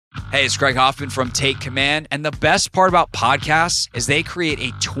Hey, it's Greg Hoffman from Take Command, and the best part about podcasts is they create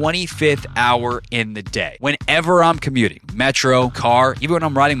a 25th hour in the day. Whenever I'm commuting, metro, car, even when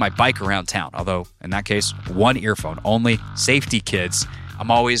I'm riding my bike around town, although in that case, one earphone only, safety kids,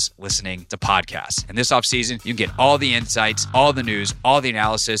 I'm always listening to podcasts. And this offseason, you can get all the insights, all the news, all the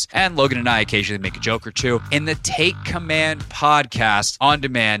analysis, and Logan and I occasionally make a joke or two in the Take Command podcast on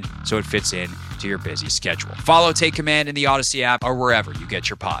demand so it fits in to your busy schedule. Follow Take Command in the Odyssey app or wherever you get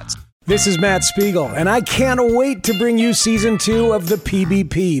your pods. This is Matt Spiegel, and I can't wait to bring you Season 2 of the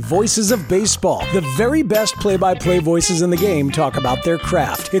PBP, Voices of Baseball. The very best play-by-play voices in the game talk about their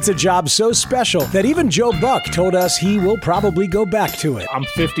craft. It's a job so special that even Joe Buck told us he will probably go back to it. I'm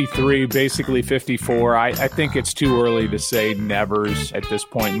 53, basically 54. I think it's too early to say nevers at this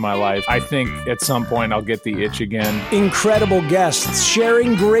point in my life. I think at some point I'll get the itch again. Incredible guests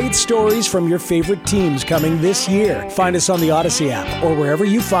sharing great stories from your favorite teams coming this year. Find us on the Odyssey app or wherever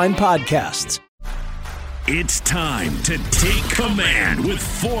you find podcasts. It's time to take command with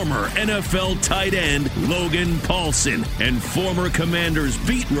former NFL tight end Logan Paulsen and former Commanders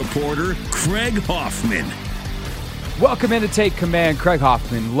beat reporter Craig Hoffman. Welcome in to Take Command. Craig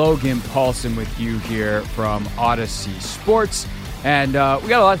Hoffman, Logan Paulsen with you here from Odyssey Sports. And we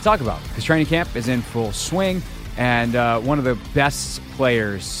got a lot to talk about because training camp is in full swing. And one of the best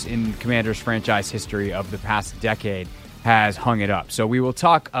players in Commanders franchise history of the past decade has hung it up. So we will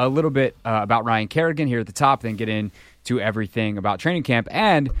talk a little bit about Ryan Kerrigan here at the top, then get into everything about training camp.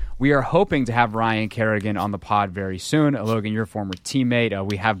 And we are hoping to have Ryan Kerrigan on the pod very soon. Logan, your former teammate.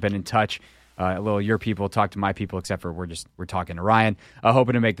 We have been in touch. A little your people talk to my people, except for we're talking to Ryan,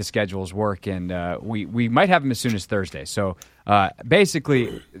 hoping to make the schedules work. And we might have him as soon as Thursday. So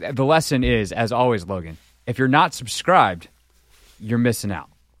basically, the lesson is, as always, Logan, if you're not subscribed, you're missing out.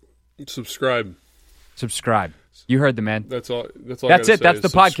 Subscribe. You heard the man. That's all. That's it. That's the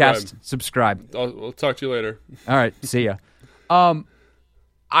podcast. Subscribe. I'll talk to you later. All right. See ya.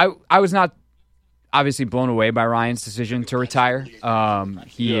 I was not obviously blown away by Ryan's decision to retire.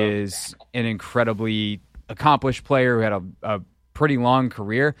 He is an incredibly accomplished player who had a pretty long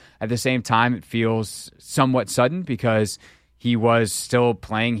career. At the same time, it feels somewhat sudden because he was still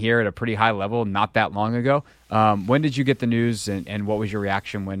playing here at a pretty high level not that long ago. When did you get the news, and what was your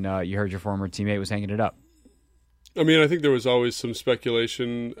reaction when you heard your former teammate was hanging it up? I mean, I think there was always some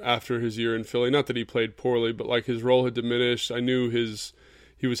speculation after his year in Philly. Not that he played poorly, but like his role had diminished. I knew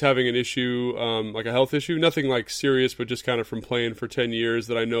he was having an issue, like a health issue, nothing like serious, but just kind of from playing for 10 years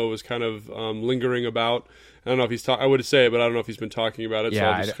that I know was kind of lingering about. I don't know if he's I would say it, but I don't know if he's been talking about it. Yeah, so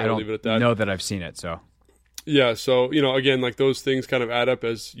I'll just kind of leave it at that. I know that I've seen it, so. Yeah, so, again, like those things kind of add up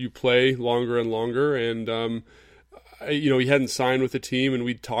as you play longer and longer. And, he hadn't signed with the team, and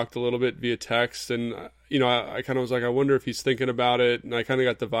we talked a little bit via text. And, I kind of was like, I wonder if he's thinking about it. And I kind of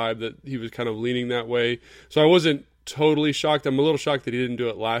got the vibe that he was kind of leaning that way. So I wasn't totally shocked. I'm a little shocked that he didn't do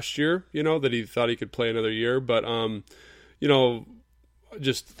it last year, that he thought he could play another year. But, I'm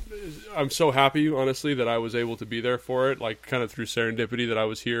so happy, honestly, that I was able to be there for it, like kind of through serendipity that I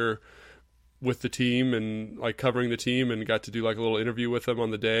was here with the team and like covering the team and got to do like a little interview with him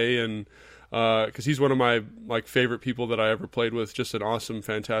on the day. And because he's one of my like favorite people that I ever played with, just an awesome,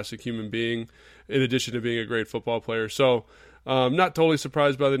 fantastic human being, in addition to being a great football player. So not totally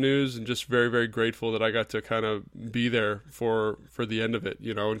surprised by the news, and just very, very grateful that I got to kind of be there for the end of it,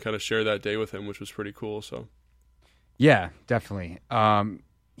 and kind of share that day with him, which was pretty cool. So yeah, definitely.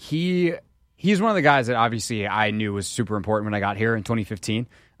 He's one of the guys that obviously I knew was super important when I got here in 2015.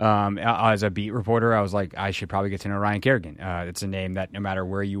 As a beat reporter, I was like, I should probably get to know Ryan Kerrigan. It's a name that no matter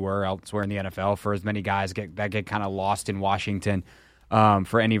where you were elsewhere in the NFL, for as many guys that get kind of lost in Washington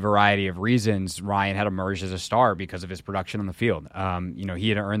for any variety of reasons, Ryan had emerged as a star because of his production on the field. He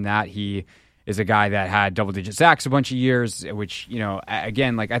had earned that. He is a guy that had double-digit sacks a bunch of years, which,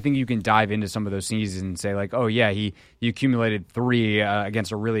 again, like I think you can dive into some of those seasons and say like, oh yeah, he accumulated 3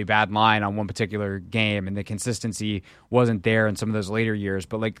 against a really bad line on one particular game, and the consistency wasn't there in some of those later years.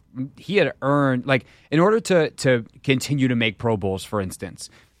 But like he had earned, like in order to continue to make Pro Bowls, for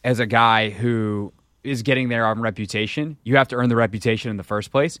instance, as a guy who is getting there on reputation, you have to earn the reputation in the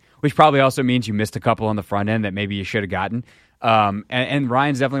first place, which probably also means you missed a couple on the front end that maybe you should have gotten. And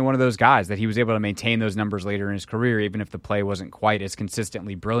Ryan's definitely one of those guys that he was able to maintain those numbers later in his career, even if the play wasn't quite as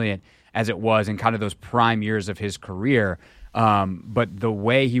consistently brilliant as it was in kind of those prime years of his career. But the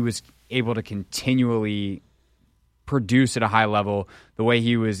way he was able to continually produce at a high level, the way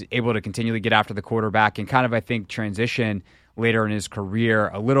he was able to continually get after the quarterback and kind of, I think, transition later in his career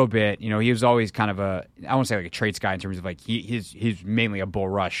a little bit. He was always kind of I won't say like a traits guy in terms of like he's mainly a bull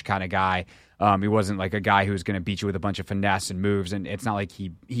rush kind of guy. He wasn't like a guy who was going to beat you with a bunch of finesse and moves, and it's not like he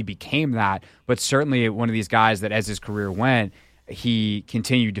became that. But certainly one of these guys that as his career went, he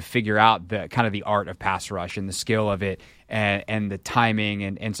continued to figure out the kind of the art of pass rush and the skill of it and the timing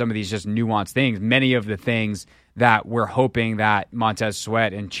and some of these just nuanced things. Many of the things that we're hoping that Montez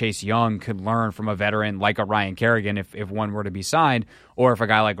Sweat and Chase Young could learn from a veteran like a Ryan Kerrigan if one were to be signed, or if a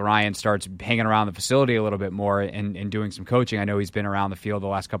guy like Ryan starts hanging around the facility a little bit more and doing some coaching. I know he's been around the field the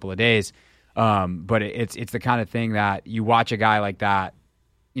last couple of days, but it's the kind of thing that you watch a guy like that,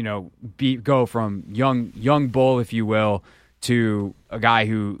 go from young bull, if you will, to a guy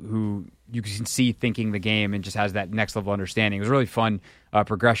who you can see thinking the game and just has that next level understanding. It was a really fun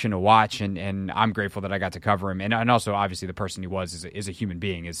progression to watch, and I'm grateful that I got to cover him. And also, obviously, the person he was is a human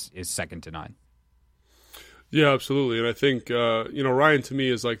being is second to none. Yeah, absolutely. And I think Ryan to me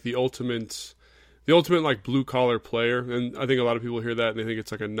is like the ultimate like blue collar player. And I think a lot of people hear that and they think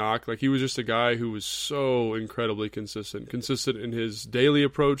it's like a knock. Like, he was just a guy who was so incredibly consistent in his daily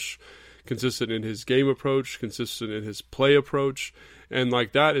approach, consistent in his game approach, consistent in his play approach. And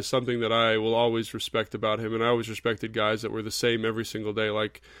like, that is something that I will always respect about him. And I always respected guys that were the same every single day.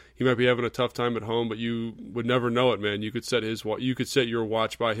 Like, he might be having a tough time at home, but you would never know it, man. You could set your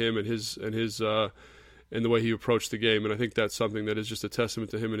watch by him and his and the way he approached the game. And I think that's something that is just a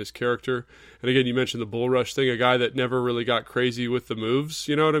testament to him and his character. And again, you mentioned the bull rush thing, a guy that never really got crazy with the moves,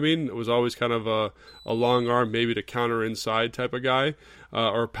 you know what I mean? It was always kind of a long arm, maybe to counter inside type of guy,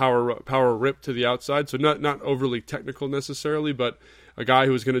 or power rip to the outside. So not overly technical necessarily, but a guy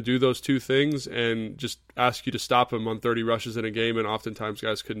who was going to do those two things and just ask you to stop him on 30 rushes in a game, and oftentimes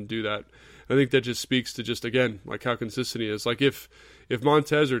guys couldn't do that. I think that just speaks to just, again, like how consistent he is. Like, if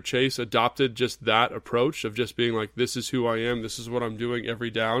Montez or Chase adopted just that approach of just being like, this is who I am, this is what I'm doing every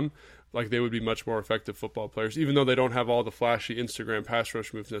down, like, they would be much more effective football players, even though they don't have all the flashy Instagram pass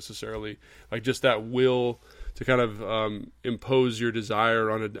rush moves necessarily. Like, just that will to kind of impose your desire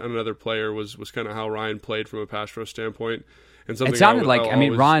on another player was kind of how Ryan played from a pass rush standpoint. And it sounded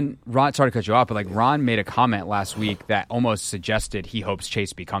Ron, sorry to cut you off, but like Ron made a comment last week that almost suggested he hopes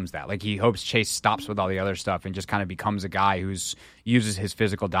Chase becomes that. Like, he hopes Chase stops with all the other stuff and just kind of becomes a guy who uses his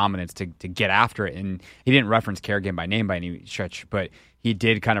physical dominance to get after it. And he didn't reference Kerrigan by name by any stretch, but he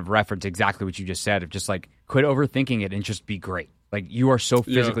did kind of reference exactly what you just said, of just like, quit overthinking it and just be great. Like, you are so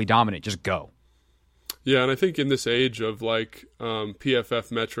physically dominant, just go. Yeah, and I think in this age of like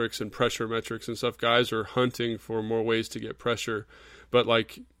PFF metrics and pressure metrics and stuff, guys are hunting for more ways to get pressure. But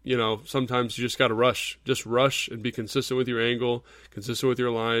like, sometimes you just got to rush. Just rush and be consistent with your angle, consistent with your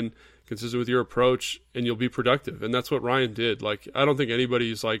line, consistent with your approach, and you'll be productive. And that's what Ryan did. Like, I don't think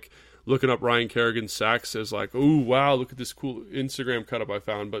anybody's like looking up Ryan Kerrigan's sacks as like, ooh, wow, look at this cool Instagram cut up I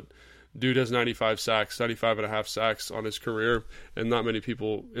found. But dude has 95 and a half sacks on his career, and not many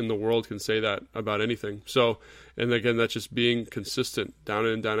people in the world can say that about anything. So, and again, that's just being consistent, down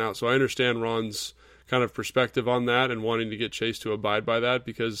in and down out. So I understand Ron's kind of perspective on that and wanting to get Chase to abide by that,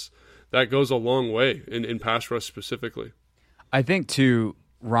 because that goes a long way in pass rush specifically. I think, too,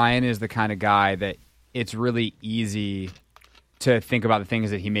 Ryan is the kind of guy that it's really easy to think about the things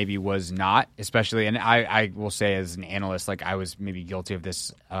that he maybe was not, especially, and I will say as an analyst, like, I was maybe guilty of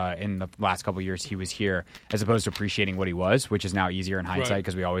this in the last couple of years he was here, as opposed to appreciating what he was, which is now easier in hindsight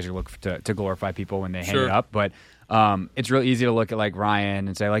because we always look to glorify people when they hang it up. But it's real easy to look at like Ryan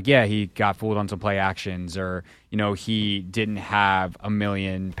and say like, yeah, he got fooled on some play actions, or he didn't have a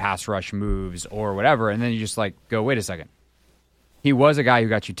million pass rush moves or whatever, and then you just like go, wait a second. He was a guy who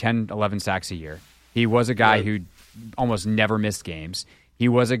got you 10, 11 sacks a year. He was a guy who almost never missed games. He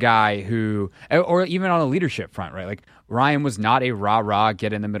was a guy who, or even on a leadership front, right? Like, Ryan was not a rah-rah,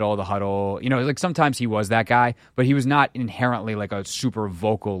 get in the middle of the huddle. Like, sometimes he was that guy, but he was not inherently like a super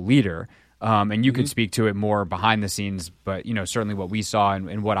vocal leader. And you can speak to it more behind the scenes, but, certainly what we saw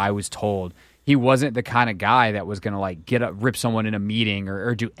and what I was told, he wasn't the kind of guy that was going to like rip someone in a meeting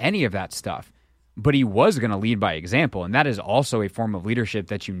or do any of that stuff. But he was going to lead by example, and that is also a form of leadership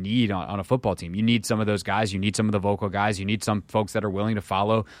that you need on a football team. You need some of those guys. You need some of the vocal guys. You need some folks that are willing to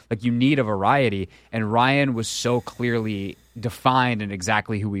follow. Like, you need a variety, and Ryan was so clearly defined in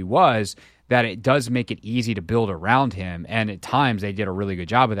exactly who he was that it does make it easy to build around him. And at times they did a really good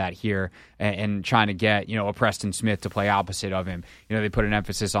job of that here and trying to get, a Preston Smith to play opposite of him. They put an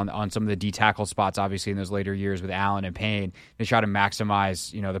emphasis on some of the D tackle spots, obviously, in those later years with Allen and Payne. They try to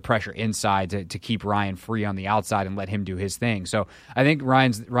maximize, the pressure inside to keep Ryan free on the outside and let him do his thing. So I think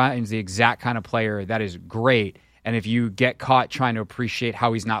Ryan's the exact kind of player that is great. And if you get caught trying to appreciate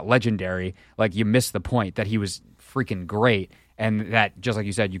how he's not legendary, like, you miss the point that he was freaking great. And that, just like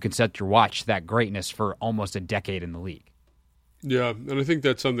you said, you can set your watch that greatness for almost a decade in the league. Yeah, and I think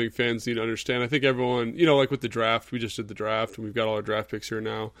that's something fans need to understand. I think everyone, like with the draft, we just did the draft, and we've got all our draft picks here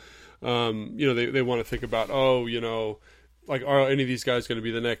now. They want to think about, like, are any of these guys going to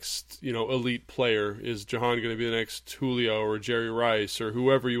be the next, elite player? Is Jahan going to be the next Julio or Jerry Rice or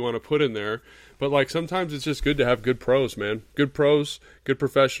whoever you want to put in there? But, like, sometimes it's just good to have good pros, man. Good pros, good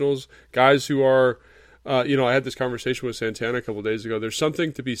professionals, guys who are, I had this conversation with Santana a couple of days ago. There's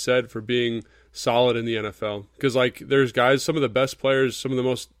something to be said for being solid in the NFL. Because, like, there's guys, some of the best players, some of the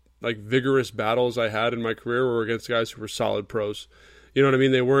most, like, vigorous battles I had in my career were against guys who were solid pros. You know what I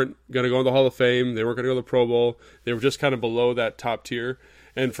mean? They weren't going to go in the Hall of Fame. They weren't going to go to the Pro Bowl. They were just kind of below that top tier.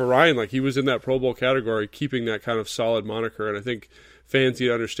 And for Ryan, like, he was in that Pro Bowl category, keeping that kind of solid moniker. And I think fans need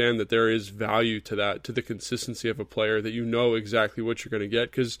to understand that there is value to that, to the consistency of a player, that you know exactly what you're going to get.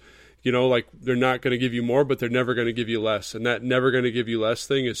 Because, like, they're not going to give you more, but they're never going to give you less. And that never going to give you less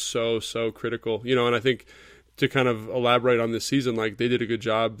thing is so, so critical. And I think to kind of elaborate on this season, like, they did a good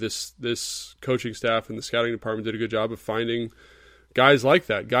job. This coaching staff and the scouting department did a good job of finding guys like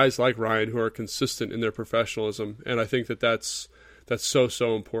that, guys like Ryan, who are consistent in their professionalism. And I think that's so,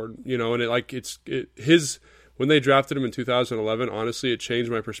 so important, and when they drafted him in 2011, honestly, it changed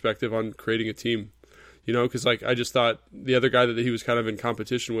my perspective on creating a team, because, like, I just thought the other guy that he was kind of in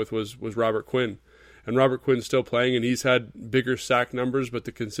competition with was Robert Quinn, and Robert Quinn's still playing, and he's had bigger sack numbers, but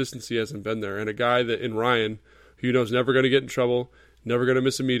the consistency hasn't been there. And a guy that in Ryan, who you know is never going to get in trouble, never going to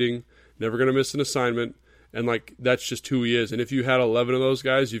miss a meeting, never going to miss an assignment. And, like, that's just who he is. And if you had 11 of those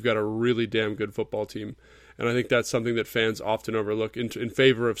guys, you've got a really damn good football team. And I think that's something that fans often overlook in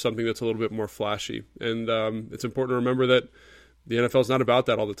favor of something that's a little bit more flashy. And it's important to remember that the NFL is not about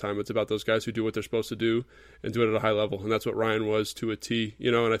that all the time. It's about those guys who do what they're supposed to do and do it at a high level. And that's what Ryan was to a T.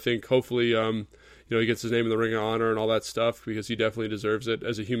 And I think hopefully, he gets his name in the Ring of Honor and all that stuff, because he definitely deserves it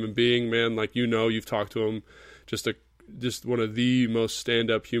as a human being, man. Like, you've talked to him, just one of the most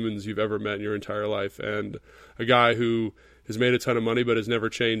stand-up humans you've ever met in your entire life, and a guy who has made a ton of money but has never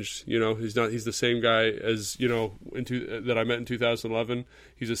changed. He's the same guy as that I met in 2011.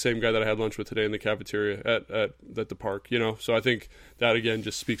 He's the same guy that I had lunch with today in the cafeteria at the park. So I think that again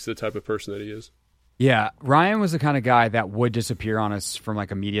just speaks to the type of person that he is. Yeah, Ryan was the kind of guy that would disappear on us from,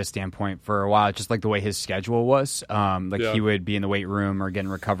 like, a media standpoint for a while, just like the way his schedule was. He would be in the weight room or getting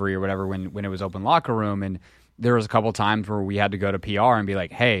recovery or whatever when it was open locker room, and there was a couple times where we had to go to PR and be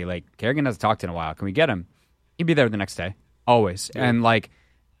like, hey, like, Kerrigan hasn't talked in a while. Can we get him? He'd be there the next day, always. Yeah. And, like,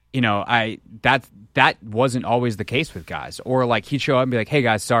 that wasn't always the case with guys. Or, like, he'd show up and be like, hey,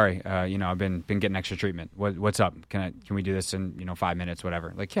 guys, sorry, I've been getting extra treatment. What's up? Can we do this in 5 minutes,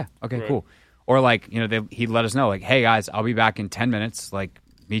 whatever? Like, yeah, okay, right. Cool. Or, like, he'd let us know, like, hey, guys, I'll be back in 10 minutes. Like,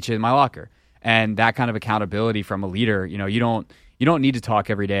 meet you in my locker. And that kind of accountability from a leader, you don't need to talk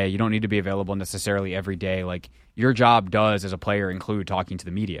every day. You don't need to be available necessarily every day. Like, your job does as a player include talking to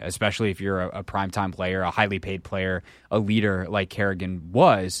the media, especially if you're a primetime player, a highly paid player, a leader like Kerrigan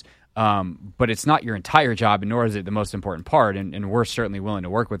was. But it's not your entire job, and nor is it the most important part. And we're certainly willing to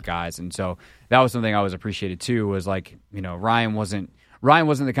work with guys. And so that was something I always appreciated too, was, like, Ryan wasn't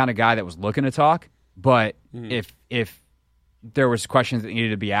the kind of guy that was looking to talk. But if there was questions that needed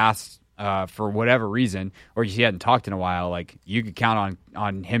to be asked, for whatever reason, or he hadn't talked in a while, like, you could count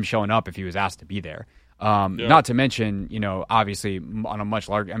on him showing up if he was asked to be there. Not to mention, obviously on a much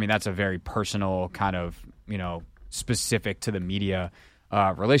larger, that's a very personal kind of, specific to the media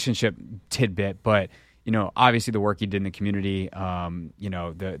relationship tidbit, but obviously the work he did in the community,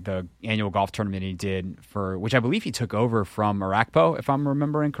 the annual golf tournament he did which I believe he took over from Arakpo, if I'm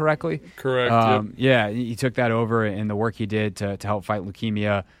remembering correctly. Correct. Yep. Yeah, he took that over, and the work he did to help fight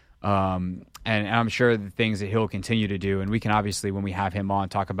leukemia. And I'm sure the things that he'll continue to do, and we can obviously, when we have him on,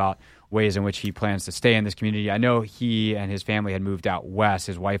 talk about ways in which he plans to stay in this community. I know he and his family had moved out west.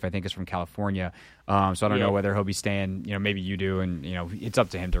 His wife, I think, is from California. So I don't know whether he'll be staying, maybe you do, and, it's up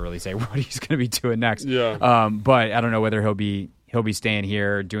to him to really say what he's going to be doing next. Yeah. But I don't know whether he'll be staying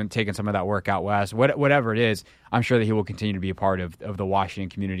here, taking some of that work out west. Whatever it is, I'm sure that he will continue to be a part of the Washington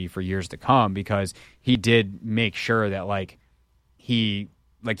community for years to come, because he did make sure that, like, he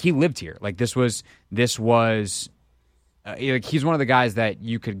lived here. Like, this was he's one of the guys that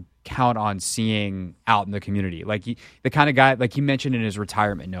you could count on seeing out in the community. Like, the kind of guy, like he mentioned in his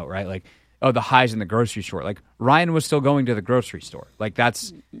retirement note, right? Like, the highs in the grocery store. Like, Ryan was still going to the grocery store. Like,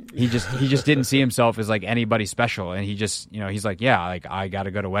 he just didn't see himself as, like, anybody special. And he just, he's like, yeah, like, I got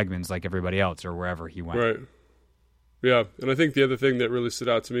to go to Wegmans like everybody else, or wherever he went. Right. Yeah, and I think the other thing that really stood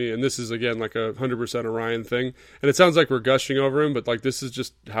out to me, and this is, again, like 100% a Ryan thing, and it sounds like we're gushing over him, but, like, this is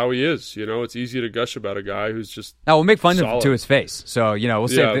just how he is, it's easy to gush about a guy who's just we'll make fun of him to his face, so,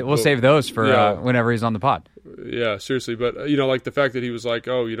 we'll save those for whenever he's on the pod. Yeah, seriously. But, like the fact that he was like,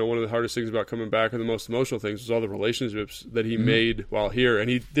 oh, one of the hardest things about coming back, or the most emotional things, was all the relationships that he made while here. And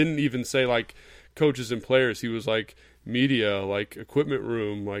he didn't even say like coaches and players. He was like media, like equipment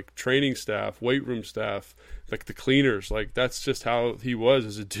room, like training staff, weight room staff, like the cleaners. Like that's just how he was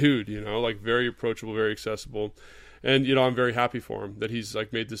as a dude, like very approachable, very accessible. And, I'm very happy for him that he's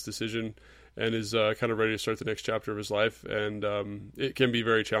like made this decision and is kind of ready to start the next chapter of his life. And it can be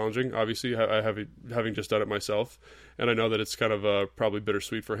very challenging, obviously, having just done it myself. And I know that it's kind of probably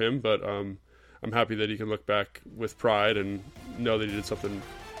bittersweet for him, but I'm happy that he can look back with pride and know that he did something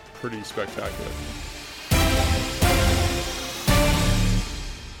pretty spectacular.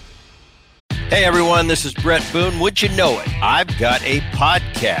 Hey everyone, this is Brett Boone. Would you know it? I've got a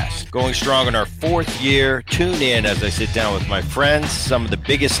podcast going strong in our 4th year. Tune in as I sit down with my friends, some of the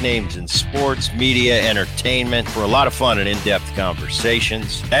biggest names in sports, media, entertainment, for a lot of fun and in-depth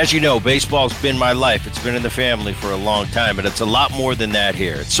conversations. As you know, baseball's been my life. It's been in the family for a long time, but it's a lot more than that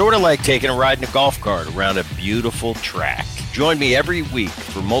here. It's sort of like taking a ride in a golf cart around a beautiful track. Join me every week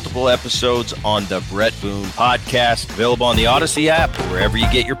for multiple episodes on the Brett Boone Podcast, available on the Odyssey app or wherever you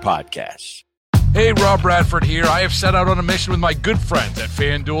get your podcasts. Hey, Rob Bradford here. I have set out on a mission with my good friends at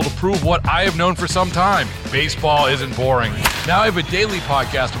FanDuel to prove what I have known for some time. Baseball isn't boring. Now I have a daily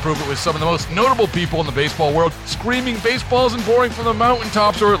podcast to prove it with some of the most notable people in the baseball world, screaming baseball isn't boring from the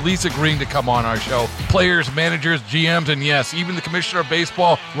mountaintops, or at least agreeing to come on our show. Players, managers, GMs, and yes, even the commissioner of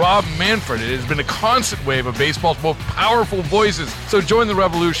baseball, Rob Manfred. It has been a constant wave of baseball's most powerful voices. So join the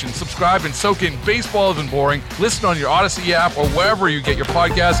revolution. Subscribe and soak in Baseball Isn't Boring. Listen on your Odyssey app or wherever you get your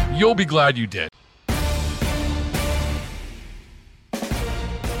podcast. You'll be glad you did.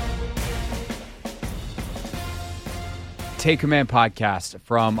 Take Command podcast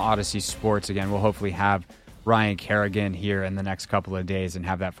from Odyssey Sports. Again, we'll hopefully have Ryan Kerrigan here in the next couple of days and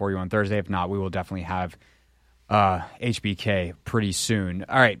have that for you on Thursday. If not, we will definitely have HBK pretty soon.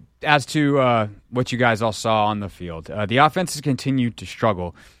 All right, as to what you guys all saw on the field, the offense has continued to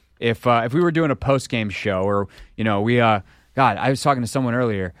struggle. If we were doing a post-game show, or God, I was talking to someone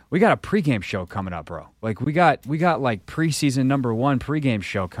earlier. We got a pregame show coming up, bro. Like we got like preseason #1 pregame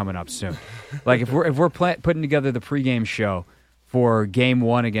show coming up soon. Like if we're putting together the pregame show for Game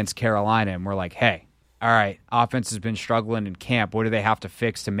 1 against Carolina, and we're like, hey, all right, offense has been struggling in camp. What do they have to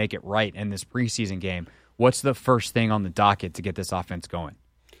fix to make it right in this preseason game? What's the first thing on the docket to get this offense going?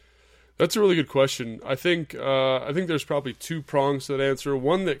 That's a really good question. I think there's probably 2 prongs to that answer.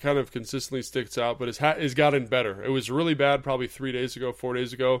 One that kind of consistently sticks out, but has gotten better. It was really bad probably 4 days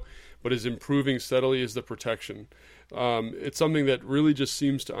ago, but is improving steadily, is the protection. It's something that really just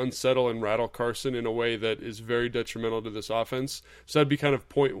seems to unsettle and rattle Carson in a way that is very detrimental to this offense. So that'd be kind of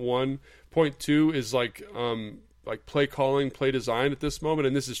point 1. Point 2 is like play calling, play design at this moment,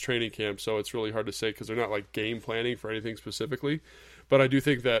 and this is training camp, so it's really hard to say because they're not like game planning for anything specifically. But I do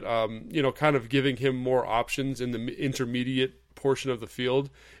think that, kind of giving him more options in the intermediate portion of the field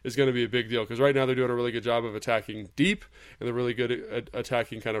is going to be a big deal. Because right now they're doing a really good job of attacking deep, and they're really good at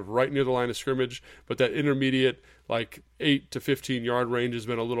attacking kind of right near the line of scrimmage. But that intermediate, like 8 to 15 yard range has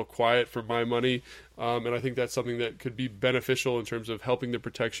been a little quiet for my money. And I think that's something that could be beneficial in terms of helping the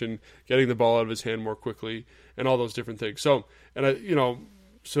protection, getting the ball out of his hand more quickly, and all those different things. So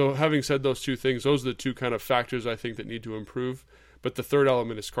having said those 2 things, those are the 2 kind of factors I think that need to improve. But the third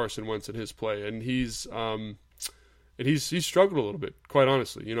element is Carson Wentz and his play, and he's struggled a little bit, quite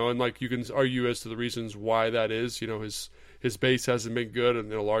honestly. And like you can argue as to the reasons why that is. His base hasn't been good,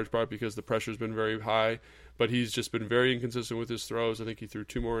 and in a large part because the pressure's been very high. But he's just been very inconsistent with his throws. I think he threw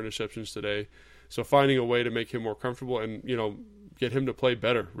 2 more interceptions today. So finding a way to make him more comfortable and get him to play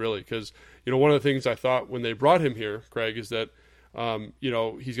better, really, because one of the things I thought when they brought him here, Craig, is that.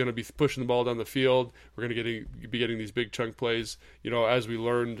 He's going to be pushing the ball down the field. We're going to be getting these big chunk plays. As we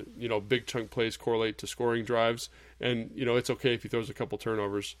learned, big chunk plays correlate to scoring drives. And, it's okay if he throws a couple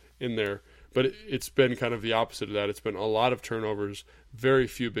turnovers in there. But it's been kind of the opposite of that. It's been a lot of turnovers, very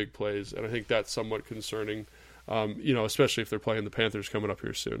few big plays. And I think that's somewhat concerning, especially if they're playing the Panthers coming up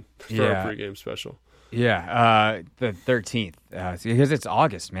here soon for our pregame special. Yeah, the 13th. Because it's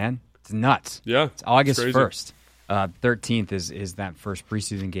August, man. It's nuts. Yeah. It's August 1st. 13th is that first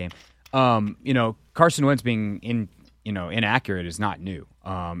preseason game. Carson Wentz being inaccurate is not new.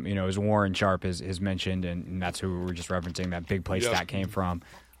 As Warren Sharp has mentioned, and that's who we were just referencing, that big play stat came from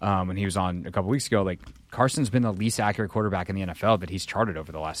when he was on a couple weeks ago. Like, Carson's been the least accurate quarterback in the NFL that he's charted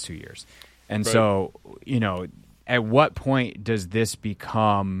over the last 2 years. And so, at what point does this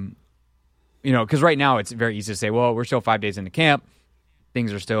become, because right now it's very easy to say, well, we're still 5 days into camp.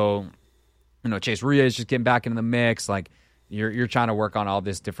 Things are still... Chase Ria is just getting back into the mix. Like you're trying to work on all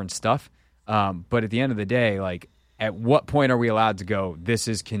this different stuff. But at the end of the day, like, at what point are we allowed to go, this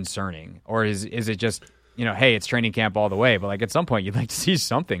is concerning? Or is it just, hey, it's training camp all the way, but like at some point you'd like to see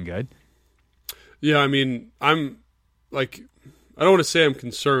something good. Yeah, I mean, I'm like, I don't want to say I'm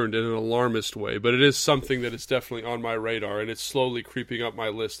concerned in an alarmist way, but it is something that is definitely on my radar, and it's slowly creeping up my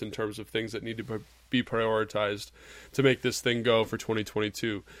list in terms of things that need to be prioritized to make this thing go for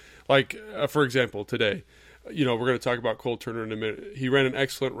 2022. Like, for example, today, we're going to talk about Cole Turner in a minute. He ran an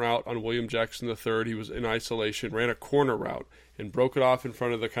excellent route on William Jackson III. He was in isolation, ran a corner route, and broke it off in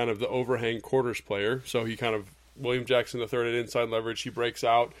front of the kind of the overhang quarters player. So William Jackson III at inside leverage, he breaks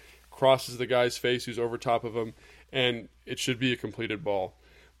out, crosses the guy's face who's over top of him, and it should be a completed ball.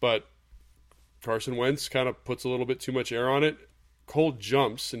 But Carson Wentz kind of puts a little bit too much air on it. Cole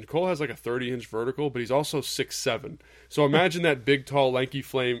jumps, and Cole has like a 30-inch vertical, but he's also 6'7". So imagine that big, tall, lanky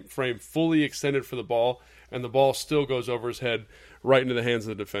frame fully extended for the ball, and the ball still goes over his head right into the hands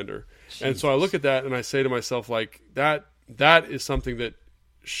of the defender. Jeez. And so I look at that, and I say to myself, like, that is something that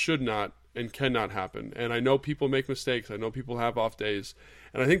should not and cannot happen. And I know people make mistakes. I know people have off days.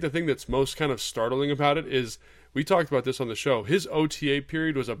 And I think the thing that's most kind of startling about it is, we talked about this on the show, his OTA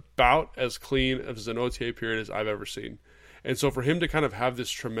period was about as clean as an OTA period as I've ever seen. And so for him to kind of have this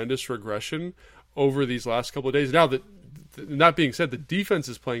tremendous regression over these last couple of days, now that being said, the defense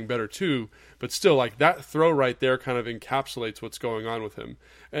is playing better too, but still, like, that throw right there kind of encapsulates what's going on with him.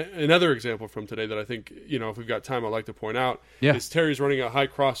 Another example from today that I think, if we've got time, I'd like to point out is Terry's running a high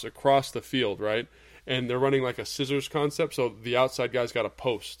cross across the field, right? And they're running like a scissors concept, so the outside guy's got a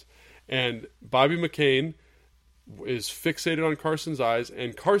post. And Bobby McCain is fixated on Carson's eyes,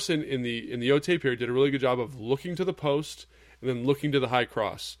 and Carson in the OTA period did a really good job of looking to the post and then looking to the high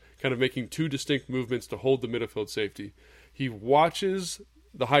cross, kind of making two distinct movements to hold the midfield safety. He watches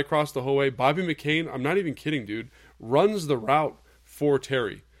the high cross the whole way. Bobby McCain, I'm not even kidding, dude, runs the route for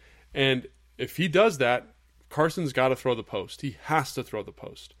Terry. And if he does that, Carson's got to throw the post. He has to throw the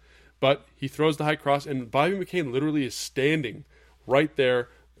post. But he throws the high cross, and Bobby McCain literally is standing right there,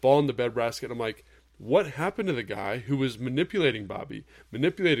 ball in the breadbasket. I'm like, what happened to the guy who was manipulating Bobby,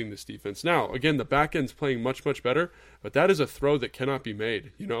 manipulating this defense? Now, again, the back end's playing much, much better, but that is a throw that cannot be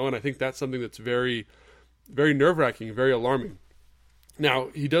made, and I think that's something that's very, very nerve-wracking, very alarming. Now,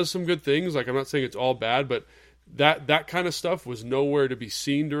 he does some good things. Like, I'm not saying it's all bad, but that kind of stuff was nowhere to be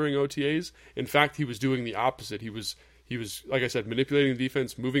seen during OTAs. In fact, he was doing the opposite. He was, like I said, manipulating the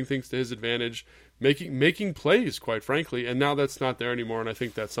defense, moving things to his advantage, making plays, quite frankly, and now that's not there anymore, and I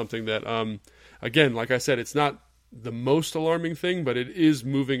think that's something that, again, like I said, it's not the most alarming thing, but it is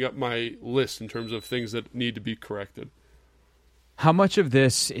moving up my list in terms of things that need to be corrected. How much of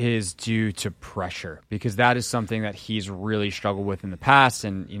this is due to pressure? Because that is something that he's really struggled with in the past.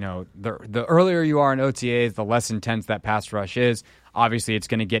 And, the earlier you are in OTAs, the less intense that pass rush is. Obviously, it's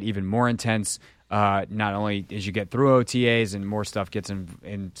going to get even more intense, not only as you get through OTAs and more stuff gets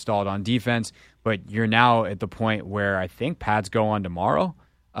installed on defense, but you're now at the point where I think pads go on tomorrow.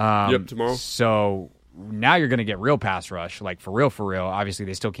 Tomorrow. So now you're going to get real pass rush, like for real. Obviously,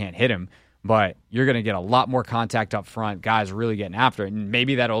 they still can't hit him. But you're going to get a lot more contact up front, guys really getting after it. And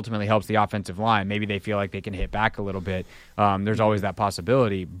maybe that ultimately helps the offensive line. Maybe they feel like they can hit back a little bit. There's always that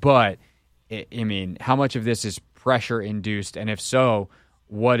possibility. But, how much of this is pressure-induced? And if so,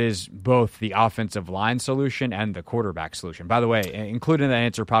 what is both the offensive line solution and the quarterback solution? By the way, included in that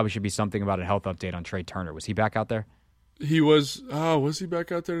answer probably should be something about a health update on Trey Turner. Was he back out there? He was. Was he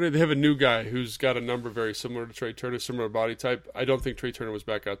back out there today? They have a new guy who's got a number very similar to Trey Turner, similar body type. I don't think Trey Turner was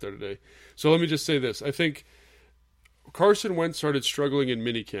back out there today. So let me just say this. I think Carson Wentz started struggling in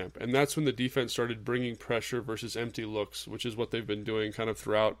minicamp, and that's when the defense started bringing pressure versus empty looks, which is what they've been doing kind of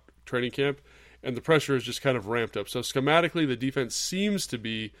throughout training camp, and the pressure is just kind of ramped up. So schematically, the defense seems to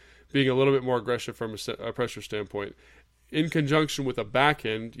be being a little bit more aggressive from a pressure standpoint. In conjunction with a back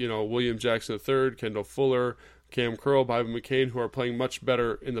end, William Jackson III, Kendall Fuller, Cam Curl, Bobby McCain, who are playing much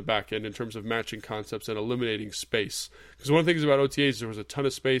better in the back end in terms of matching concepts and eliminating space. Because one of the things about OTAs, there was a ton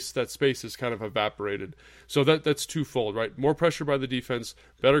of space. That space is kind of evaporated. So that's twofold, right? More pressure by the defense,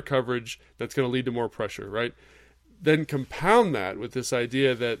 better coverage. That's going to lead to more pressure, right? Then compound that with this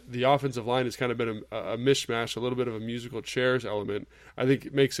idea that the offensive line has kind of been a mishmash, a little bit of a musical chairs element. I think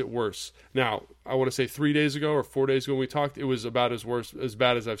it makes it worse. Now, I want to say 3 days ago or 4 days ago when we talked, it was about as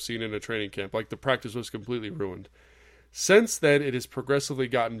bad as I've seen in a training camp. Like, the practice was completely ruined. Since then, it has progressively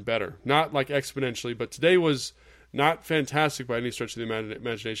gotten better. Not like exponentially, but today was not fantastic by any stretch of the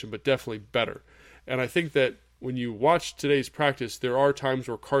imagination, but definitely better. And I think that when you watch today's practice, there are times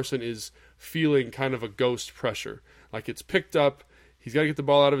where Carson is feeling kind of a ghost pressure. Like, it's picked up, he's got to get the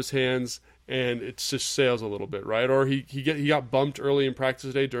ball out of his hands, and it just sails a little bit, right? Or he got bumped early in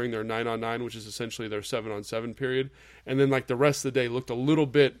practice today during their 9-on-9, which is essentially their 7-on-7 period, and then like the rest of the day looked a little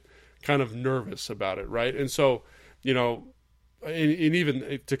bit kind of nervous about it, right? And so, and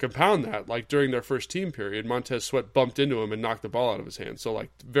even to compound that, like during their first team period, Montez Sweat bumped into him and knocked the ball out of his hand. So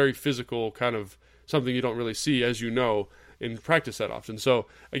like very physical, kind of something you don't really see, as you know, in practice that often. So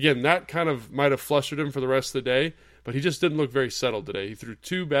again, that kind of might have flustered him for the rest of the day, but he just didn't look very settled today. He threw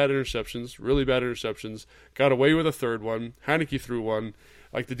 2 bad interceptions, really bad interceptions, got away with a third one. Heineke threw one.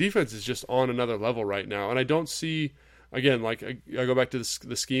 Like the defense is just on another level right now. And I don't see, again, like I go back to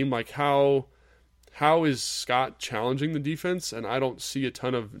the scheme, like how is Scott challenging the defense? And I don't see a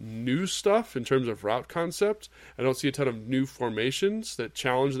ton of new stuff in terms of route concept. I don't see a ton of new formations that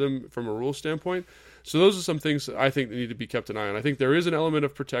challenge them from a rule standpoint. So those are some things that I think that need to be kept an eye on. I think there is an element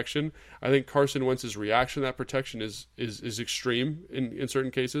of protection. I think Carson Wentz's reaction to that protection is extreme in certain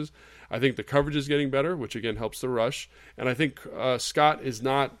cases. I think the coverage is getting better, which again helps the rush. And I think Scott is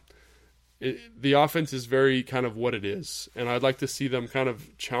not the offense is very kind of what it is. And I'd like to see them kind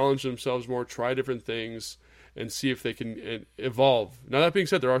of challenge themselves more, try different things, and see if they can evolve. Now, that being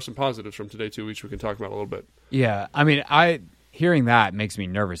said, there are some positives from today, too, which we can talk about a little bit. Yeah, I mean, hearing that makes me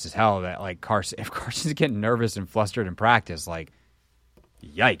nervous as hell that, like, if Carson's getting nervous and flustered in practice, like,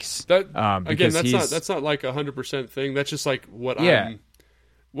 yikes. Again, that's not like a 100% thing. That's just like what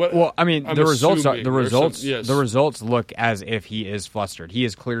Well, I mean, the results look as if he is flustered. He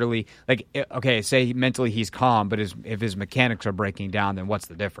is clearly like, okay, say mentally he's calm, but if his mechanics are breaking down, then what's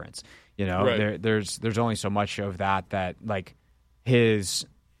the difference? Right. There's only so much of that like his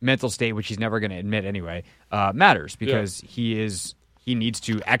mental state, which he's never going to admit anyway, matters because he needs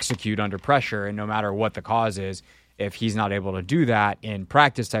to execute under pressure, and no matter what the cause is, if he's not able to do that in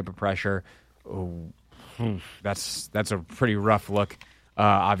practice type of pressure, that's a pretty rough look.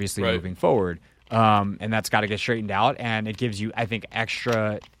 Obviously, right. Moving forward, and that's got to get straightened out, and it gives you, I think,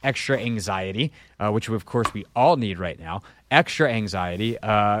 extra anxiety, which of course we all need right now. Extra anxiety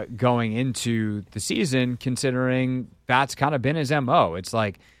going into the season, considering that's kind of been his MO. It's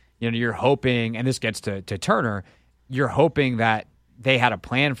like, you're hoping, and this gets to Turner, you're hoping that they had a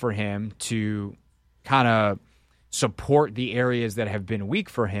plan for him to kind of support the areas that have been weak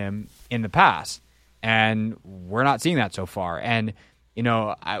for him in the past, and we're not seeing that so far. And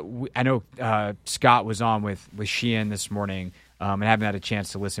I know Scott was on with Sheehan this morning, and haven't had a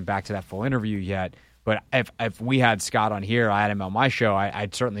chance to listen back to that full interview yet. But if we had Scott on here, I had him on my show,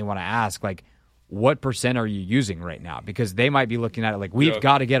 I'd certainly want to ask, like, what % are you using right now? Because they might be looking at it like, we've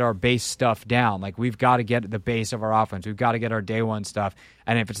got to get our base stuff down. Like, we've got to get the base of our offense. We've got to get our day one stuff.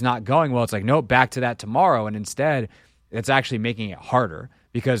 And if it's not going well, it's like, no, back to that tomorrow. And instead, it's actually making it harder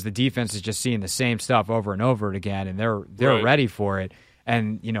because the defense is just seeing the same stuff over and over again, and they're right. ready for it.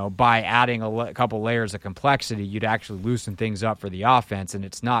 And, by adding a couple layers of complexity, you'd actually loosen things up for the offense. And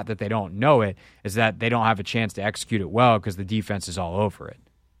it's not that they don't know it, it's that they don't have a chance to execute it well because the defense is all over it.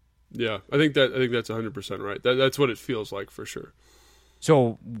 Yeah, I think that's 100% right. That's what it feels like for sure.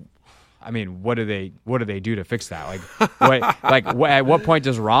 So, I mean, what do they do to fix that? At what point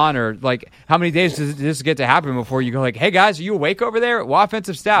does Ron, or like, how many days does this get to happen before you go like, hey guys, are you awake over there? Well,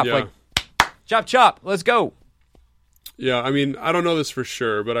 offensive staff, yeah. Like, chop, let's go. Yeah, I mean, I don't know this for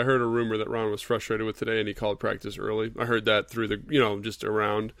sure, but I heard a rumor that Ron was frustrated with today and he called practice early. I heard that through the, just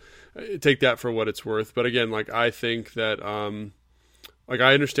around. Take that for what it's worth. But again, like, I think that,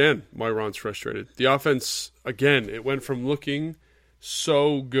 I understand why Ron's frustrated. The offense, again, it went from looking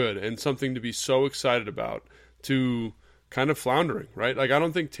so good and something to be so excited about to kind of floundering, right? Like, I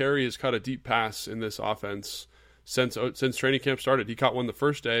don't think Terry has caught a deep pass in this offense since training camp started. He caught one the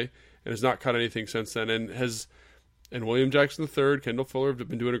first day and has not caught anything since then, and William Jackson III, Kendall Fuller have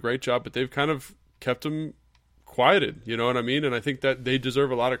been doing a great job, but they've kind of kept him quieted, you know what I mean? And I think that they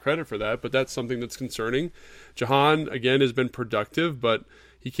deserve a lot of credit for that, but that's something that's concerning. Jahan, again, has been productive, but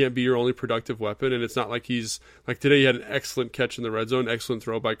he can't be your only productive weapon, and it's not like he's – like today he had an excellent catch in the red zone, excellent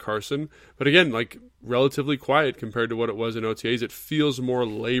throw by Carson, but again, like, relatively quiet compared to what it was in OTAs. It feels more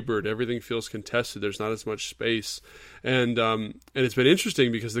labored. Everything feels contested. There's not as much space. And it's been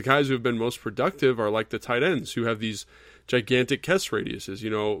interesting because the guys who have been most productive are like the tight ends who have these gigantic catch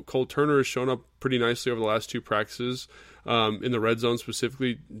radiuses. Cole Turner has shown up pretty nicely over the last 2 practices in the red zone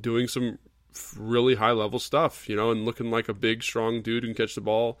specifically, doing some really high-level stuff, and looking like a big, strong dude who can catch the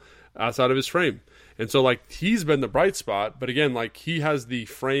ball outside of his frame. And so, like, he's been the bright spot, but again, like, he has the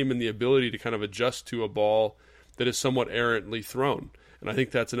frame and the ability to kind of adjust to a ball that is somewhat errantly thrown. And I think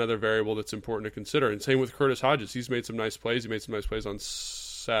that's another variable that's important to consider. And same with Curtis Hodges. He's made some nice plays. He made some nice plays on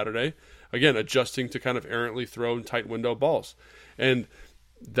Saturday. Again, adjusting to kind of errantly thrown tight window balls. And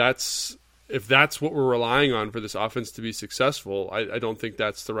that's if that's what we're relying on for this offense to be successful, I don't think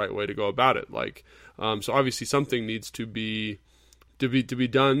that's the right way to go about it. Like, so obviously something needs to be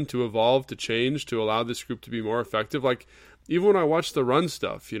done, to evolve, to change, to allow this group to be more effective. Like, even when I watch the run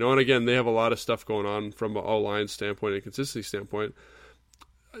stuff, and again, they have a lot of stuff going on from an O-line standpoint and consistency standpoint.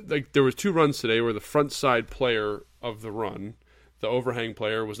 Like, there was 2 runs today where the front side player of the run, the overhang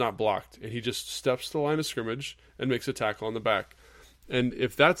player, was not blocked, and he just steps to the line of scrimmage and makes a tackle on the back. And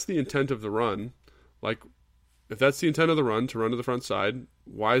if that's the intent of the run, if that's the intent of the run, to run to the front side,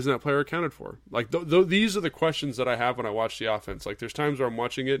 why isn't that player accounted for? Like, these are the questions that I have when I watch the offense. Like, there's times where I'm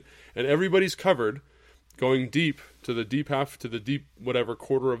watching it, and everybody's covered, going deep to the deep half, to the deep whatever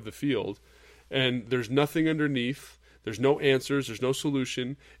quarter of the field, and there's nothing underneath. There's no answers. There's no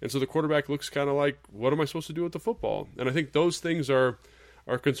solution. And so the quarterback looks kind of like, what am I supposed to do with the football? And I think those things are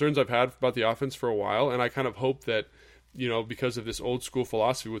concerns I've had about the offense for a while, and I kind of hope that, because of this old school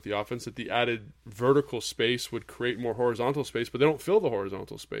philosophy with the offense, that the added vertical space would create more horizontal space, but they don't fill the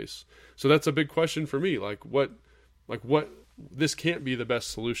horizontal space. So that's a big question for me. What this can't be the best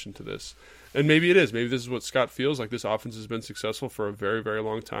solution to this. And maybe it is. Maybe this is what Scott feels like. This offense has been successful for a very, very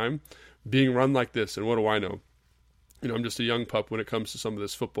long time, being run like this. And what do I know? I'm just a young pup when it comes to some of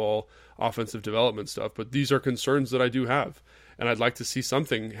this football offensive development stuff, but these are concerns that I do have. And I'd like to see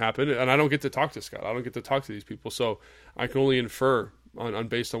something happen. And I don't get to talk to Scott. I don't get to talk to these people. So I can only infer on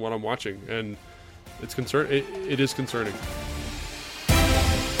based on what I'm watching. And it's it is concerning.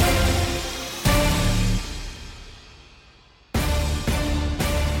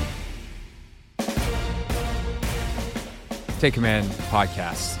 Take Command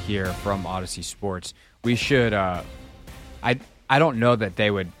podcast here from Odyssey Sports. We should I don't know that they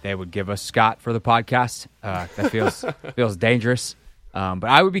would give us Scott for the podcast. That feels dangerous. But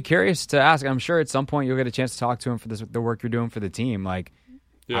I would be curious to ask. I'm sure at some point you'll get a chance to talk to him for the work you're doing for the team. Like,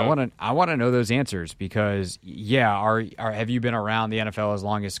 yeah. I want to know those answers because have you been around the NFL as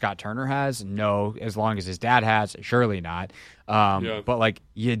long as Scott Turner has? No. As long as his dad has? Surely not. But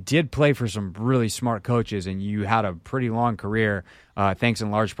you did play for some really smart coaches and you had a pretty long career, thanks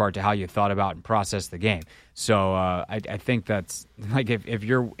in large part to how you thought about and processed the game. So I think that's like if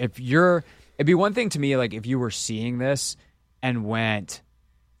it'd be one thing to me, like if you were seeing this and went,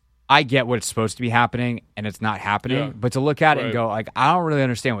 I get what's supposed to be happening and it's not happening, but to look at it and go like, I don't really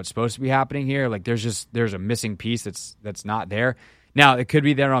understand what's supposed to be happening here. Like there's a missing piece that's not there. Now it could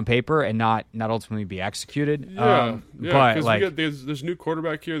be there on paper and not ultimately be executed. But like there's new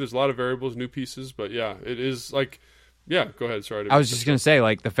quarterback here. There's a lot of variables, new pieces, but yeah, it is like, go ahead. Sorry. I was just going to say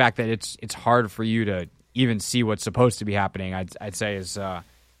like the fact that it's hard for you to even see what's supposed to be happening. I'd say is,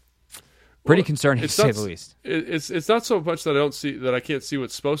 pretty concerning to say the least. It's not so much that I can't see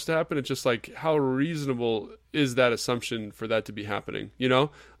what's supposed to happen. It's just like how reasonable is that assumption for that to be happening?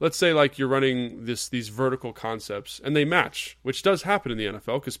 Let's say like you're running these vertical concepts and they match, which does happen in the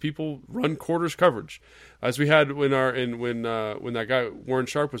NFL because people run quarters coverage, as we had when that guy Warren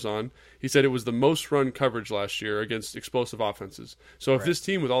Sharp was on. He said it was the most run coverage last year against explosive offenses. So if this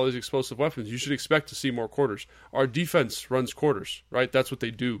team with all these explosive weapons, you should expect to see more quarters. Our defense runs quarters, right? That's what they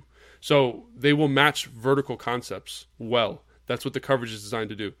do. So they will match vertical concepts well. That's what the coverage is designed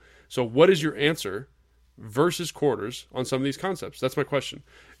to do. So what is your answer versus quarters on some of these concepts? That's my question.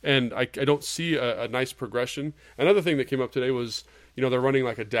 And I don't see a nice progression. Another thing that came up today was, they're running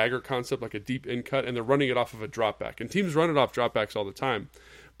like a dagger concept, like a deep in cut, and they're running it off of a drop back. And teams run it off drop backs all the time.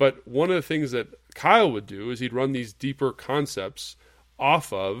 But one of the things that Kyle would do is he'd run these deeper concepts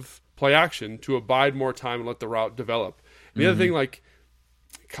off of play action to abide more time and let the route develop. And the other thing, like,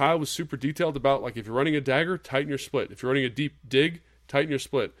 Kyle was super detailed about, like, if you're running a dagger, tighten your split. If you're running a deep dig, tighten your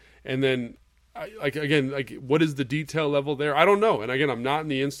split. And then, what is the detail level there? I don't know. And again, I'm not in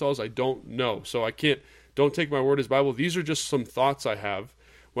the installs. I don't know. So don't take my word as Bible. These are just some thoughts I have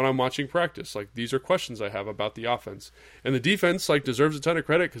when I'm watching practice. Like, these are questions I have about the offense. And the defense, deserves a ton of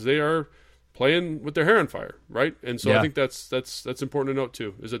credit because they are playing with their hair on fire, right? And so I think that's important to note,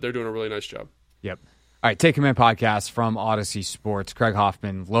 too, is that they're doing a really nice job. Yep. All right, Take Command podcast from Odyssey Sports. Craig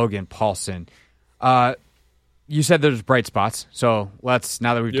Hoffman, Logan Paulson. You said there's bright spots, so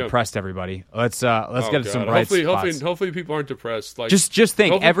now that we've depressed everybody, let's get to some bright spots. Hopefully people aren't depressed. Like, just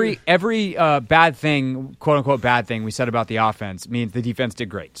think, every bad thing, quote unquote bad thing we said about the offense means the defense did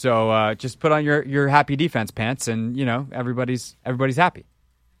great. So just put on your happy defense pants, and everybody's happy.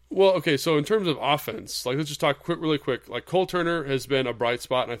 Well, okay, so in terms of offense, like let's just talk really quick. Like Cole Turner has been a bright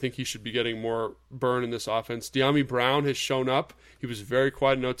spot, and I think he should be getting more burn in this offense. De'Ami Brown has shown up. He was very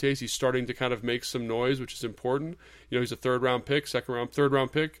quiet in OTAs. He's starting to kind of make some noise, which is important. You know, he's a third round pick.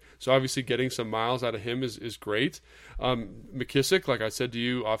 So obviously getting some miles out of him is great. McKissick, like I said to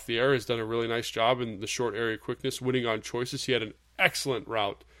you off the air, has done a really nice job in the short area quickness, winning on choices. He had an excellent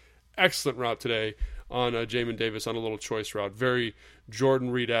route today on Jamin Davis on a little choice route. Very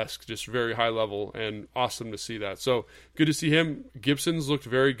Jordan Reed-esque, just very high level, and awesome to see that. So good to see him. Gibson's looked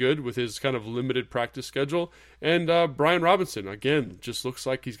very good with his kind of limited practice schedule. And Brian Robinson, again, just looks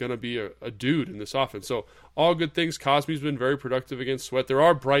like he's going to be a dude in this offense. So all good things. Cosme's been very productive against Sweat. There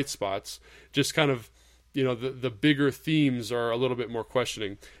are bright spots, just kind of, you know, the bigger themes are a little bit more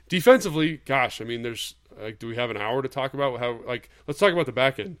questioning. Defensively, gosh, I mean, there's do we have an hour to talk about how, let's talk about the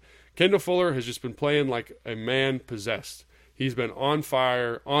back end. Kendall Fuller has just been playing like a man possessed. He's been on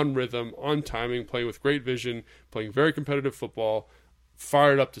fire, on rhythm, on timing, playing with great vision, playing very competitive football,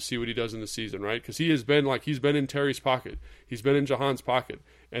 fired up to see what he does in the season, right? Because he's been in Terry's pocket. He's been in Jahan's pocket.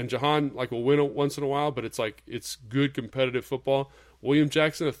 And Jahan will win once in a while, but it's good competitive football. William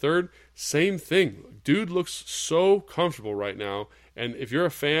Jackson III, same thing. Dude looks so comfortable right now. And if you're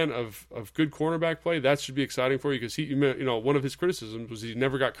a fan of good cornerback play, that should be exciting for you because one of his criticisms was he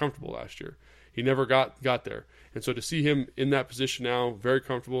never got comfortable last year. He never got there. And so to see him in that position now, very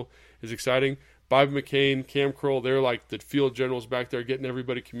comfortable, is exciting. Bobby McCain, Cam Curl, they're like the field generals back there getting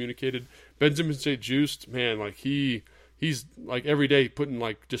everybody communicated. Benjamin St. Juste, man, he's like every day putting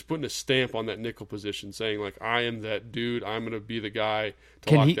a stamp on that nickel position, saying like, I am that dude. I'm going to be the guy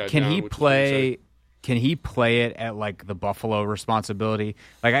to lock that down. Can he play it at like the Buffalo responsibility?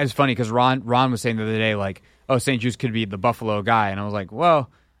 Like, it's funny because Ron was saying the other day, like, oh, St. Juste could be the Buffalo guy, and I was like, well,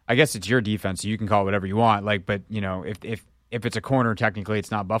 I guess it's your defense, so you can call it whatever you want. Like, but you know, if it's a corner, technically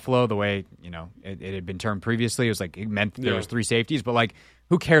it's not Buffalo the way it had been termed previously. It was like it meant there was three safeties, but like,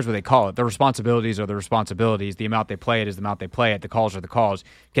 who cares what they call it? The responsibilities are the responsibilities. The amount they play it is the amount they play it. The calls are the calls.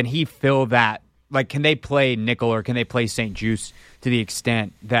 Can he fill that? Like, can they play nickel or can they play St. Juste to the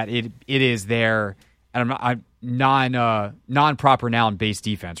extent that it is their non-proper noun based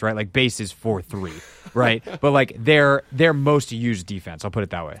defense, right? Like base is 4-3, right? But like their most used defense, I'll put it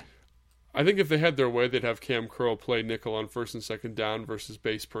that way. I think if they had their way, they'd have Cam Curl play nickel on first and second down versus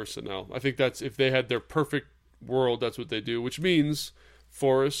base personnel. I think that's if they had their perfect world, that's what they do, which means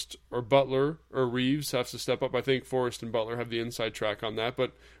Forrest or Butler or Reeves has to step up. I think Forrest and Butler have the inside track on that,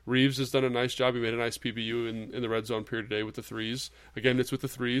 but Reeves has done a nice job. He made a nice PBU in the red zone period today with the threes. Again, it's with the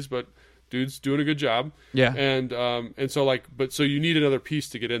threes, but dude's doing a good job. Yeah. And so so you need another piece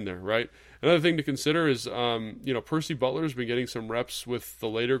to get in there, right? Another thing to consider is, Percy Butler's been getting some reps with the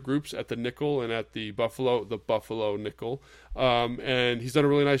later groups at the nickel and at the Buffalo nickel. And he's done a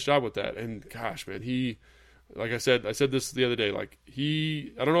really nice job with that. And gosh, man, like I said this the other day, like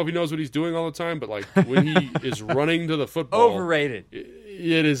I don't know if he knows what he's doing all the time, but like when he is running to the football. Overrated.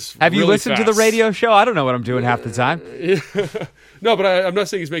 It is. Have you really listened fast. to the radio show? I don't know what I'm doing half the time. No, but I'm not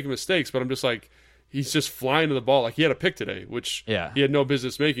saying he's making mistakes, but I'm just like, he's just flying to the ball. Like he had a pick today, which he had no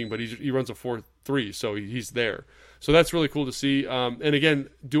business making, but he runs a 4.3, so he's there. So that's really cool to see. And again,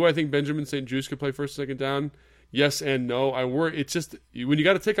 do I think Benjamin St. Juste could play first and second down? Yes and no. I worry. It's just when you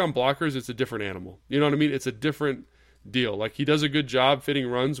got to take on blockers, it's a different animal. You know what I mean? It's a different deal. Like he does a good job fitting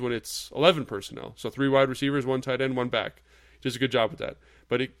runs when it's 11 personnel. So 3 wide receivers, 1 tight end, 1 back. He does a good job with that.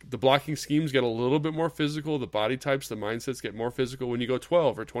 But the blocking schemes get a little bit more physical. The body types, the mindsets get more physical when you go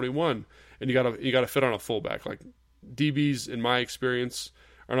 12 or 21, and you gotta fit on a fullback. Like DBs, in my experience,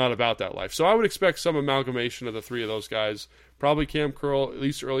 are not about that life. So I would expect some amalgamation of the 3 of those guys. Probably Cam Curl, at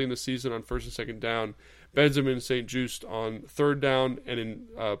least early in the season on first and second down. Benjamin St. Juste on third down and in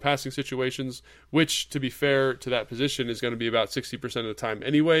passing situations, which, to be fair to that position, is going to be about 60% of the time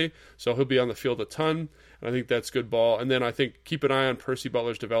anyway. So he'll be on the field a ton, and I think that's good ball. And then I think keep an eye on Percy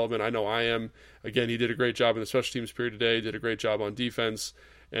Butler's development. I know I am. Again, he did a great job in the special teams period today, did a great job on defense.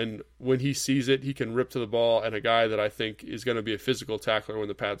 And when he sees it, he can rip to the ball, and a guy that I think is going to be a physical tackler when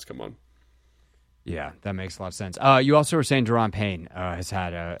the pads come on. Yeah, that makes a lot of sense. You also were saying Daron Payne has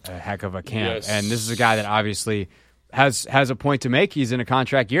had a heck of a camp, yes. And this is a guy that obviously has a point to make. He's in a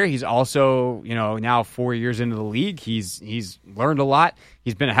contract year. He's also, now 4 years into the league. He's learned a lot.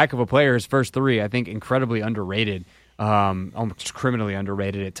 He's been a heck of a player his first 3. I think incredibly underrated, almost criminally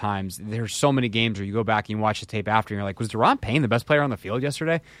underrated at times. There's so many games where you go back and you watch the tape after, and you're like, was Daron Payne the best player on the field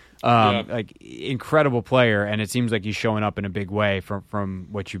yesterday? Like incredible player, and it seems like he's showing up in a big way from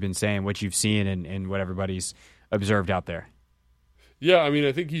what you've been saying, what you've seen, and what everybody's observed out there. Yeah, I mean,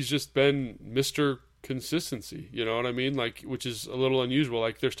 I think he's just been Mr. consistency. You know what I mean? Like, which is a little unusual.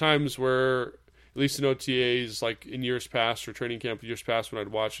 Like, there's times where, at least in OTAs, like in years past or training camp years past when I'd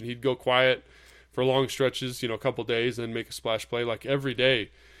watch, and he'd go quiet for long stretches, a couple days, and then make a splash play. Like, every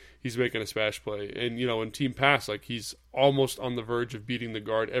day he's making a splash play. And, in team pass, like, he's almost on the verge of beating the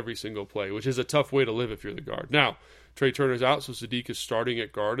guard every single play, which is a tough way to live if you're the guard. Now, Trey Turner's out, so Sadiq is starting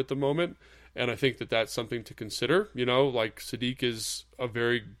at guard at the moment. And I think that that's something to consider. Like, Sadiq is a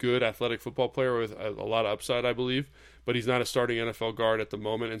very good athletic football player with a lot of upside, I believe, but he's not a starting NFL guard at the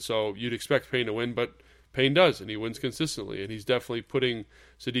moment. And so you'd expect Payne to win, but Payne does, and he wins consistently. And he's definitely putting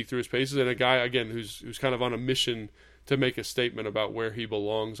Sadiq through his paces. And a guy, again, who's kind of on a mission to make a statement about where he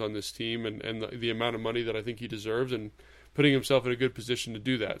belongs on this team and the amount of money that I think he deserves, and putting himself in a good position to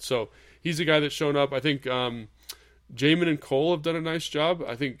do that. So he's a guy that's shown up. I think Jamin and Cole have done a nice job.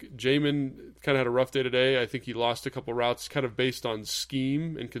 I think Jamin kind of had a rough day today. I think he lost a couple routes kind of based on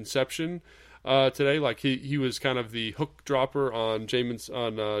scheme and conception today. Like, he was kind of the hook dropper on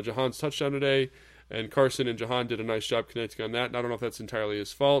Jahan's touchdown today, and Carson and Jahan did a nice job connecting on that. And I don't know if that's entirely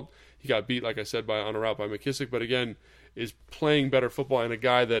his fault. He got beat, like I said, on a route by McKissick, but again, is playing better football, and a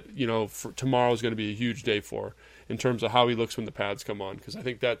guy that, for tomorrow is going to be a huge day for in terms of how he looks when the pads come on. Because I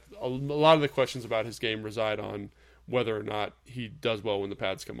think that a lot of the questions about his game reside on whether or not he does well when the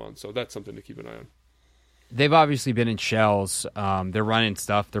pads come on. So that's something to keep an eye on. They've obviously been in shells. They're running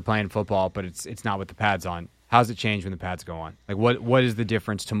stuff. They're playing football, but it's not with the pads on. How's it change when the pads go on? Like, what is the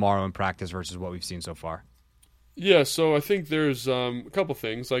difference tomorrow in practice versus what we've seen so far? Yeah, so I think there's a couple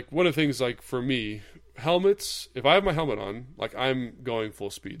things. Like, one of the things, like, for me, helmets, if I have my helmet on, like, I'm going full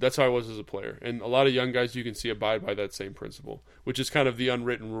speed. That's how I was as a player. And a lot of young guys you can see abide by that same principle, which is kind of the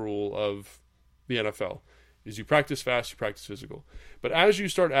unwritten rule of the NFL. Is you practice fast, you practice physical. But as you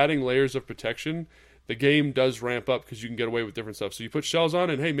start adding layers of protection, the game does ramp up because you can get away with different stuff. So you put shells on,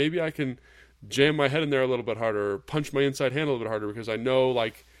 and hey, maybe I can jam my head in there a little bit harder, or punch my inside hand a little bit harder, because I know,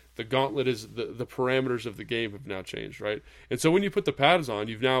 like, the gauntlet is the parameters of the game have now changed, right? And so when you put the pads on,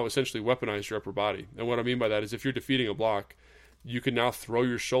 you've now essentially weaponized your upper body. And what I mean by that is if you're defeating a block, you can now throw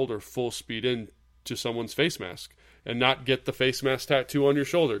your shoulder full speed into someone's face mask and not get the face mask tattoo on your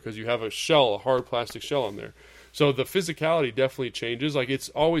shoulder because you have a hard plastic shell on there. So the physicality definitely changes. Like, it's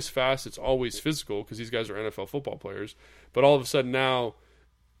always fast, it's always physical because these guys are NFL football players. But all of a sudden now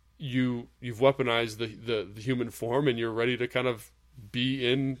you've weaponized the human form, and you're ready to kind of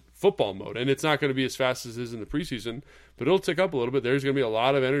be in football mode. And it's not going to be as fast as it is in the preseason, but it'll tick up a little bit. There's going to be a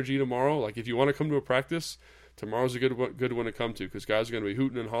lot of energy tomorrow. Like, if you want to come to a practice, tomorrow's a good one to come to, because guys are going to be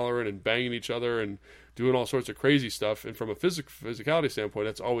hooting and hollering and banging each other and doing all sorts of crazy stuff. And from a physicality standpoint,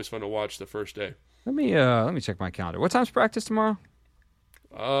 that's always fun to watch the first day. Let me check my calendar. What time's practice tomorrow?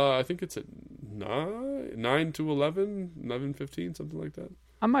 I think it's at 9 to 11:15, something like that.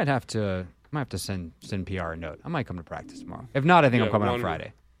 I might have to send PR a note. I might come to practice tomorrow. If not, I think I'm coming on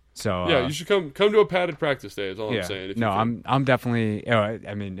Friday. So yeah, you should come to a padded practice day. Is all I'm saying. No, I'm definitely.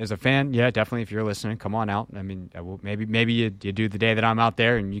 I mean, as a fan, yeah, definitely. If you're listening, come on out. I mean, maybe you do the day that I'm out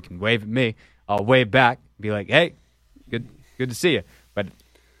there, and you can wave at me. I'll wave back, be like, "Hey, good to see you." But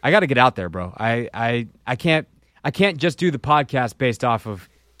I got to get out there, bro. I can't just do the podcast based off of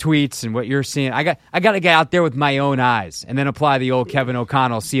tweets and what you're seeing. I got to get out there with my own eyes and then apply the old Kevin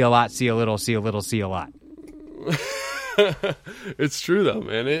O'Connell: see a lot, see a little, see a little, see a lot. It's true though,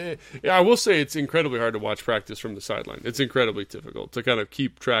 man. I will say it's incredibly hard to watch practice from the sideline. It's incredibly difficult to kind of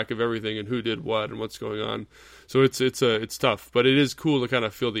keep track of everything and who did what and what's going on. So it's tough, but it is cool to kind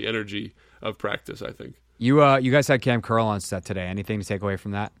of feel the energy of practice, I think. You guys had Cam Curl on set today. Anything to take away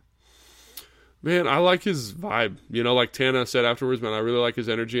from that? Man, I like his vibe. Like Tana said afterwards, man, I really like his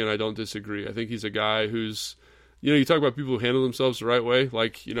energy, and I don't disagree. I think he's a guy who's, you talk about people who handle themselves the right way.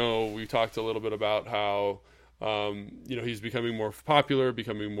 Like, we talked a little bit about how, he's becoming more popular,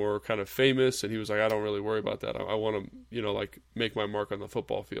 becoming more kind of famous, and he was like, I don't really worry about that. I want to, like, make my mark on the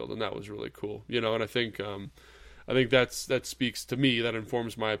football field, and that was really cool. And I think that speaks to me, that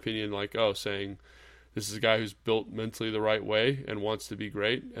informs my opinion, like, saying this is a guy who's built mentally the right way and wants to be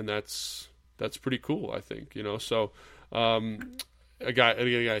great, and that's pretty cool, I think, So he's a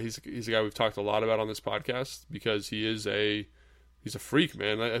guy we've talked a lot about on this podcast because he's a freak,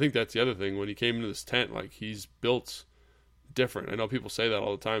 man. I think that's the other thing. When he came into this tent, like, he's built different. I know people say that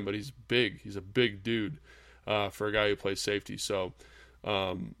all the time, but he's big. He's a big dude for a guy who plays safety. So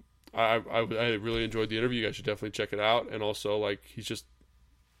I really enjoyed the interview. You guys should definitely check it out. And also, like, he's just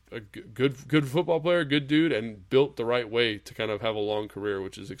a good football player, good dude, and built the right way to kind of have a long career,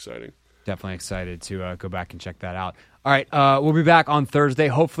 which is exciting. Definitely excited to go back and check that out. All right, we'll be back on Thursday,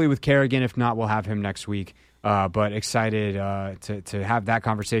 hopefully with Kerrigan. If not, we'll have him next week But excited to have that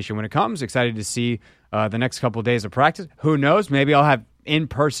conversation when it comes. Excited to see the next couple of days of practice. Who knows? Maybe I'll have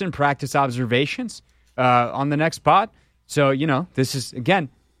in-person practice observations on the next pod. So, this is, again,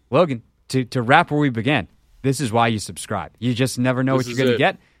 Logan, to wrap where we began, this is why you subscribe. You just never know what you're going to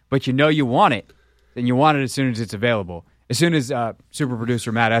get, but you want it, and you want it as soon as it's available. As soon as super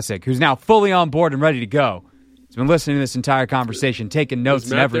producer Matt Essig, who's now fully on board and ready to go, has been listening to this entire conversation, taking notes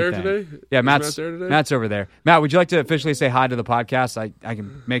and everything. There today? Yeah, Matt there today? Matt's over there. Matt, would you like to officially say hi to the podcast? I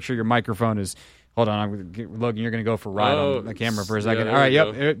can make sure your microphone is. Hold on, Logan, you're going to go for a ride on the camera for a second. Yeah, all right,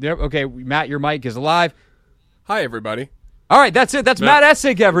 yep. Okay, Matt, your mic is live. Hi, everybody. All right, that's it. That's Matt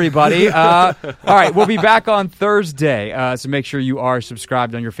Essig, everybody. All right, we'll be back on Thursday, so make sure you are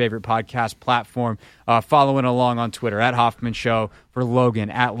subscribed on your favorite podcast platform. Following along on Twitter, @Hoffman Show, for Logan,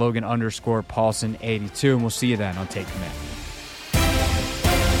 @Logan_Paulson82, and we'll see you then on Take Command.